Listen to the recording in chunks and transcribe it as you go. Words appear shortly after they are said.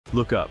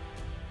Look up.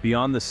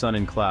 Beyond the sun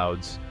and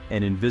clouds,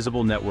 an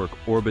invisible network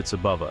orbits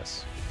above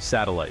us,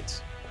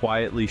 satellites,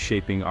 quietly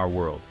shaping our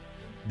world.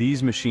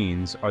 These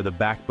machines are the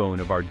backbone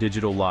of our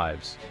digital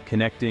lives,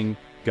 connecting,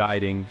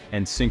 guiding,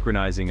 and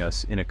synchronizing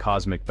us in a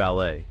cosmic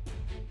ballet.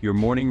 Your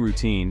morning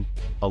routine,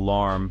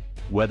 alarm,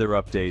 weather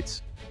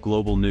updates,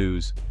 global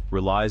news,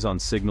 relies on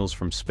signals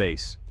from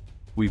space.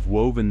 We've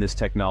woven this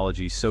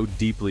technology so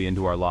deeply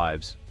into our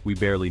lives, we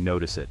barely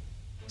notice it.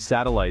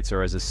 Satellites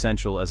are as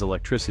essential as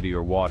electricity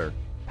or water,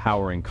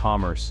 powering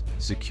commerce,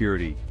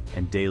 security,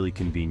 and daily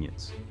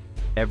convenience.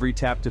 Every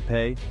tap to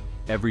pay,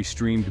 every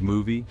streamed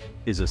movie,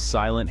 is a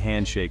silent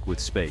handshake with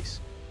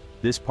space.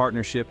 This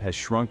partnership has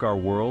shrunk our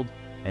world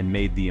and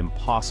made the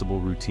impossible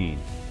routine.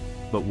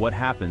 But what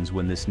happens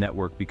when this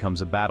network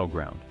becomes a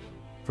battleground?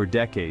 For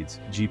decades,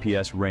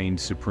 GPS reigned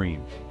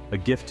supreme, a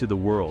gift to the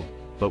world,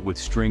 but with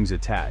strings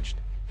attached.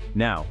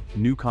 Now,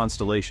 new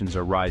constellations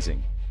are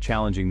rising,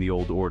 challenging the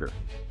old order.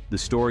 The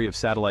story of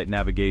satellite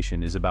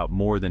navigation is about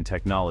more than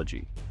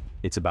technology.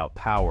 It's about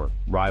power,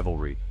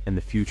 rivalry, and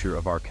the future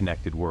of our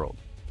connected world.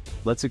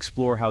 Let's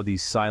explore how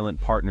these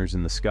silent partners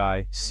in the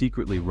sky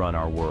secretly run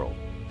our world.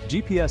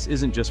 GPS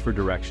isn't just for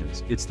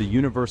directions, it's the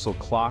universal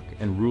clock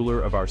and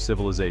ruler of our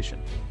civilization.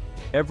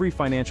 Every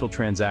financial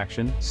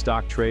transaction,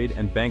 stock trade,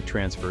 and bank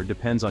transfer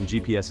depends on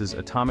GPS's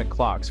atomic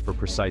clocks for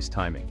precise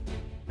timing.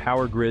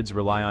 Power grids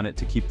rely on it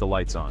to keep the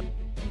lights on.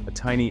 A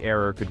tiny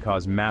error could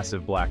cause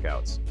massive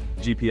blackouts.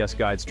 GPS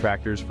guides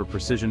tractors for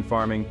precision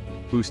farming,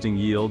 boosting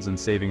yields and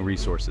saving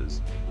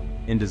resources.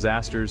 In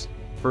disasters,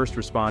 first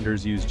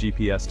responders use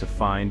GPS to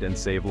find and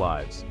save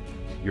lives.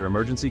 Your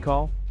emergency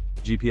call?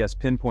 GPS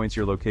pinpoints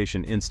your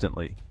location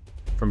instantly.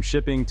 From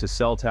shipping to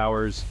cell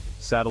towers,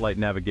 satellite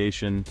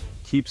navigation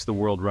keeps the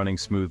world running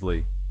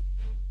smoothly.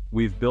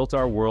 We've built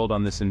our world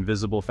on this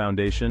invisible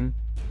foundation,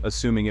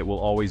 assuming it will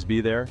always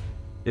be there.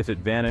 If it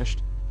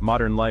vanished,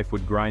 modern life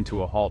would grind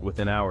to a halt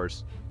within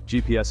hours.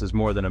 GPS is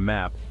more than a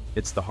map,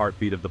 it's the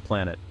heartbeat of the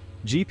planet.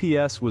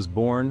 GPS was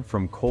born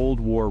from Cold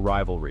War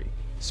rivalry,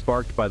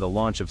 sparked by the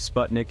launch of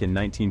Sputnik in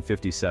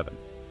 1957.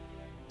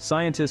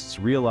 Scientists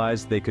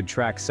realized they could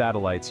track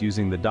satellites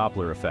using the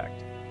Doppler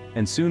effect,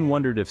 and soon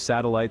wondered if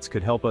satellites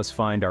could help us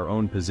find our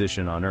own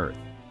position on Earth.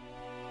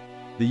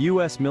 The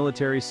US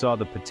military saw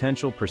the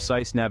potential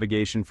precise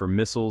navigation for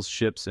missiles,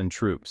 ships, and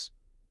troops.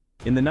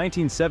 In the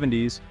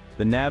 1970s,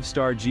 the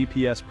Navstar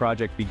GPS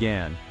project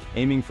began,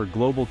 aiming for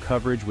global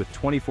coverage with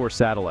 24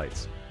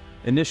 satellites.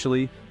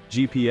 Initially,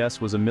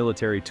 GPS was a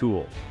military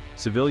tool.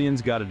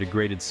 Civilians got a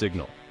degraded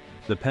signal.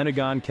 The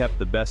Pentagon kept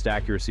the best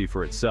accuracy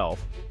for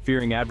itself,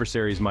 fearing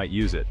adversaries might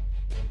use it.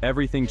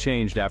 Everything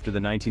changed after the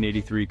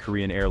 1983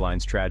 Korean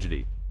Airlines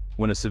tragedy,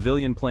 when a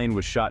civilian plane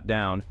was shot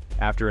down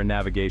after a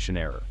navigation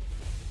error.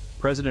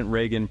 President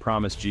Reagan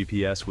promised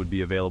GPS would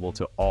be available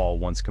to all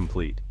once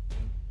complete.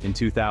 In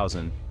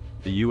 2000,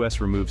 the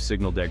US removed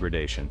signal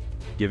degradation,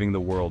 giving the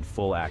world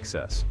full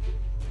access.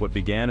 What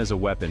began as a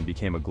weapon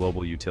became a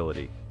global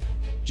utility.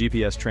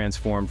 GPS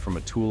transformed from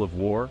a tool of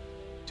war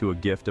to a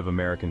gift of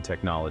American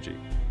technology.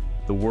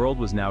 The world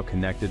was now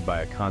connected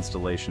by a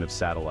constellation of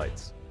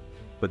satellites.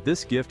 But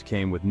this gift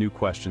came with new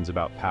questions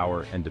about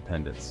power and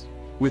dependence.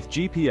 With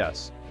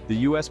GPS, the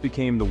US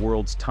became the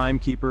world's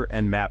timekeeper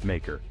and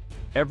mapmaker.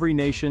 Every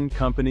nation,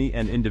 company,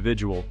 and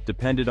individual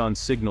depended on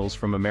signals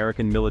from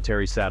American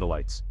military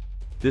satellites.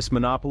 This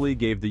monopoly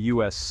gave the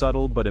US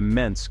subtle but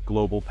immense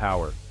global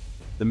power.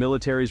 The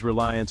military's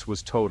reliance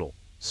was total.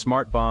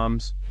 Smart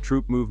bombs,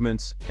 troop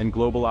movements, and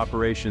global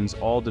operations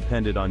all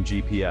depended on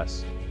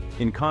GPS.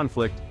 In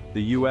conflict,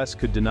 the US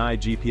could deny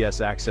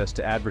GPS access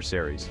to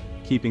adversaries,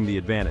 keeping the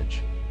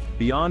advantage.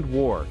 Beyond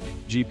war,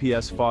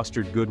 GPS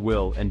fostered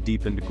goodwill and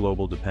deepened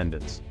global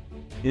dependence.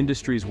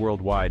 Industries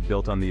worldwide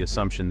built on the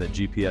assumption that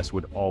GPS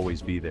would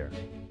always be there.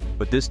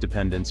 But this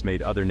dependence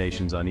made other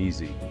nations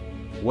uneasy.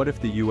 What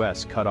if the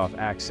US cut off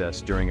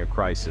access during a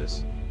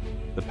crisis?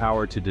 The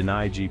power to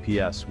deny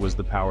GPS was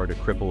the power to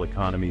cripple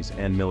economies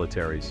and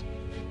militaries.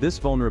 This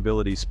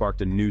vulnerability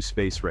sparked a new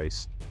space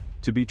race.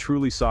 To be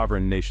truly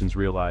sovereign, nations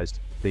realized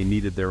they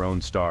needed their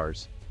own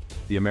stars.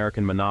 The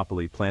American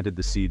monopoly planted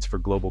the seeds for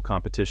global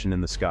competition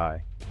in the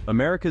sky.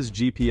 America's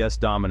GPS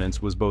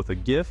dominance was both a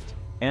gift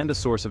and a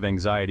source of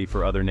anxiety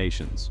for other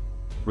nations.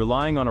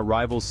 Relying on a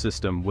rival's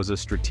system was a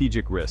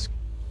strategic risk,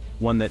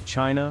 one that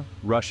China,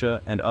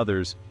 Russia, and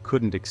others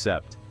couldn't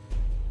accept.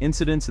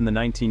 Incidents in the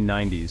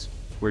 1990s,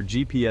 where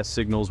GPS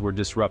signals were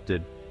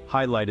disrupted,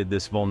 highlighted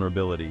this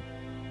vulnerability.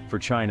 For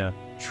China,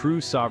 true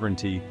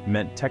sovereignty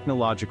meant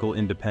technological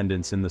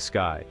independence in the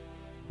sky.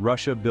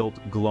 Russia built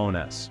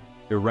GLONASS.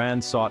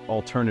 Iran sought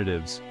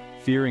alternatives,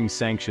 fearing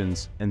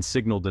sanctions and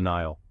signal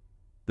denial.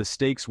 The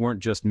stakes weren't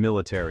just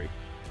military.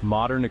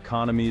 Modern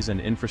economies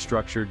and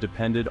infrastructure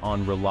depended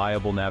on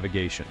reliable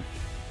navigation.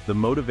 The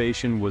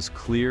motivation was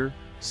clear: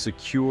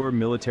 secure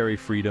military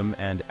freedom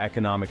and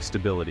economic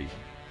stability.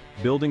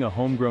 Building a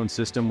homegrown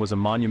system was a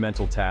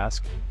monumental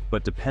task,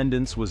 but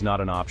dependence was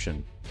not an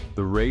option.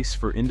 The race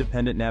for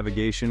independent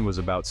navigation was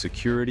about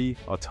security,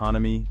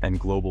 autonomy, and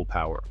global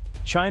power.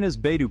 China's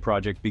Beidou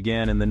project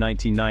began in the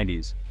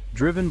 1990s,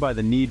 driven by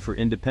the need for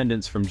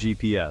independence from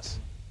GPS.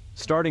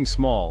 Starting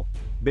small,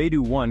 Beidou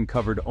 1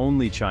 covered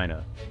only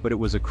China, but it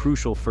was a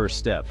crucial first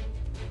step.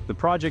 The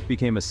project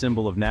became a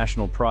symbol of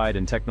national pride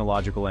and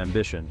technological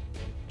ambition.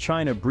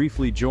 China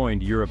briefly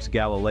joined Europe's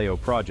Galileo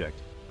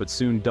project, but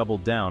soon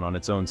doubled down on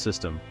its own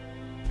system.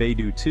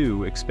 Beidou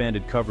 2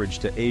 expanded coverage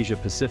to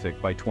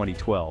Asia-Pacific by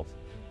 2012.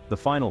 The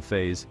final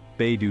phase,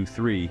 Beidou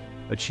 3,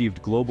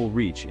 achieved global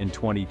reach in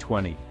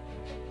 2020.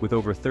 With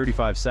over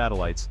 35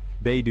 satellites,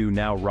 Beidou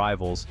now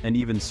rivals and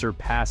even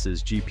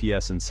surpasses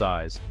GPS in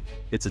size.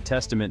 It's a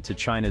testament to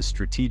China's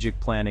strategic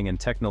planning and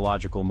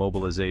technological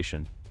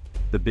mobilization.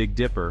 The Big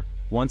Dipper,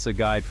 once a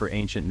guide for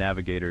ancient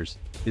navigators,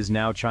 is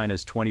now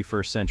China's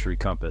 21st century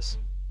compass.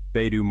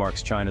 Beidou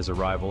marks China's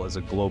arrival as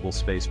a global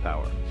space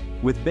power.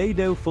 With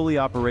Beidou fully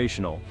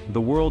operational,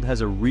 the world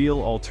has a real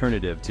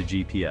alternative to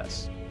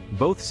GPS.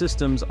 Both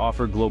systems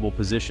offer global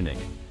positioning,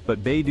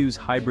 but Beidou's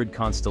hybrid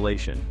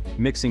constellation,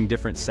 mixing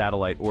different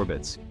satellite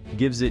orbits,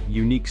 gives it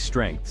unique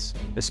strengths,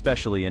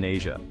 especially in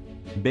Asia.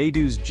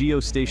 Beidou's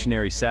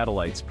geostationary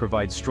satellites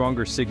provide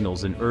stronger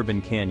signals in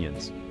urban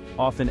canyons,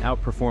 often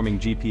outperforming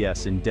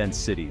GPS in dense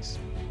cities.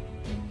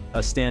 A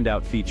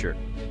standout feature.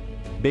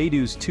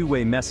 Beidou's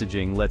two-way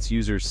messaging lets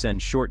users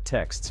send short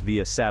texts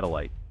via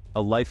satellite,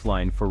 a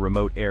lifeline for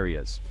remote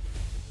areas.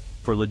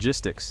 For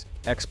logistics,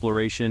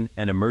 exploration,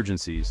 and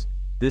emergencies,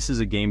 this is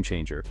a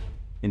game-changer.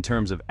 In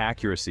terms of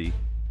accuracy,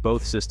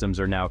 both systems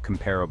are now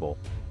comparable,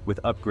 with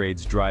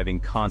upgrades driving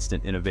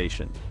constant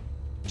innovation.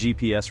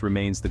 GPS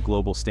remains the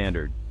global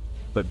standard,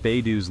 but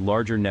Beidou's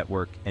larger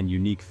network and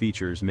unique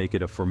features make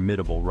it a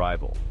formidable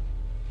rival.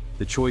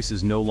 The choice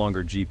is no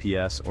longer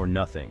GPS or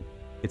nothing.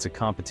 It's a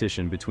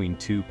competition between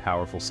two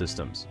powerful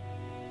systems.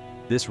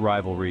 This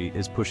rivalry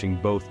is pushing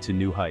both to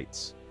new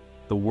heights.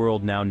 The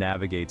world now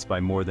navigates by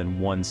more than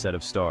one set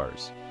of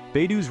stars.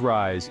 Beidou's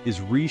rise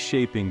is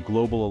reshaping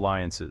global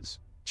alliances.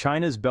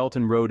 China's Belt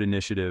and Road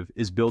Initiative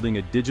is building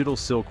a digital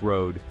Silk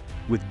Road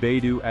with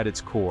Beidou at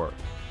its core.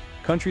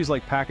 Countries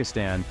like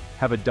Pakistan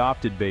have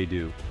adopted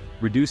Beidou,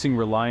 reducing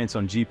reliance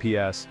on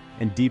GPS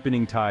and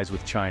deepening ties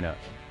with China.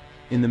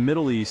 In the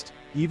Middle East,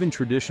 even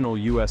traditional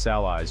US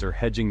allies are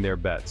hedging their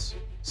bets,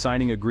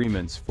 signing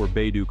agreements for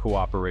Beidou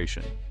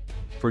cooperation.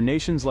 For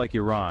nations like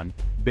Iran,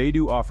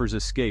 Beidou offers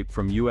escape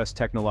from US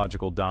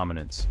technological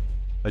dominance.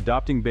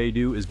 Adopting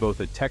Beidou is both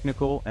a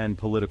technical and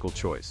political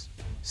choice,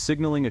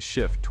 signaling a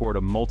shift toward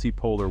a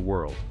multipolar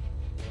world.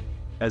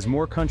 As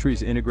more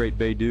countries integrate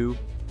Beidou,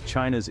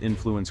 China's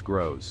influence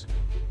grows.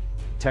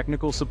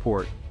 Technical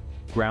support,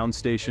 ground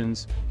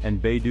stations,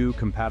 and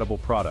Beidou-compatible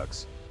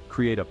products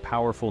create a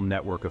powerful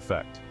network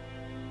effect.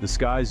 The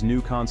sky's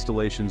new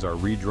constellations are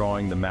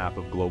redrawing the map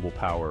of global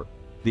power.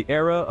 The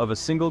era of a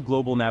single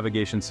global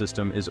navigation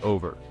system is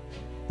over.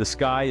 The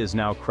sky is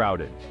now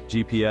crowded.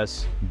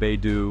 GPS,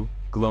 Beidou,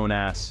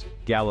 GLONASS,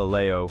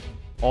 Galileo,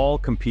 all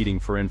competing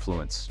for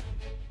influence.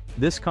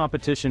 This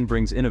competition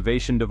brings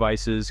innovation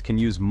devices can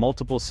use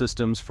multiple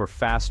systems for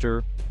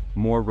faster,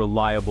 more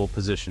reliable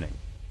positioning.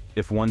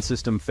 If one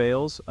system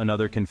fails,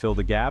 another can fill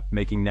the gap,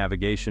 making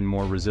navigation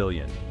more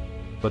resilient.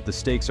 But the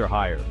stakes are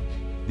higher.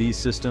 These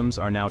systems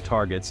are now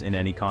targets in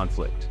any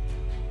conflict.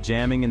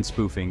 Jamming and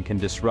spoofing can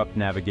disrupt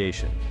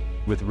navigation,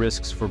 with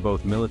risks for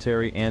both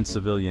military and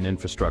civilian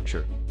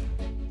infrastructure.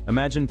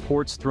 Imagine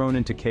ports thrown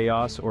into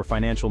chaos or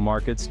financial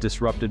markets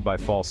disrupted by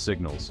false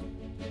signals.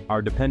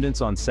 Our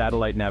dependence on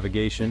satellite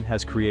navigation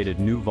has created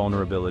new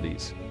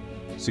vulnerabilities.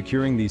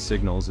 Securing these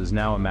signals is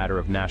now a matter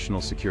of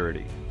national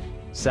security.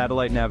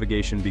 Satellite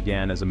navigation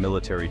began as a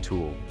military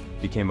tool,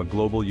 became a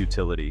global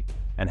utility,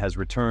 and has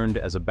returned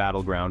as a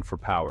battleground for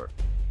power.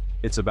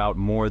 It's about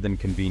more than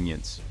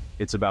convenience.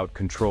 It's about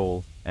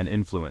control and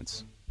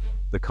influence.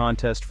 The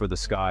contest for the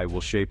sky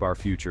will shape our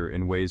future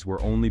in ways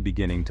we're only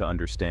beginning to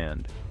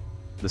understand.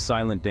 The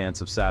silent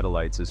dance of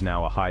satellites is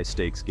now a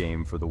high-stakes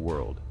game for the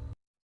world.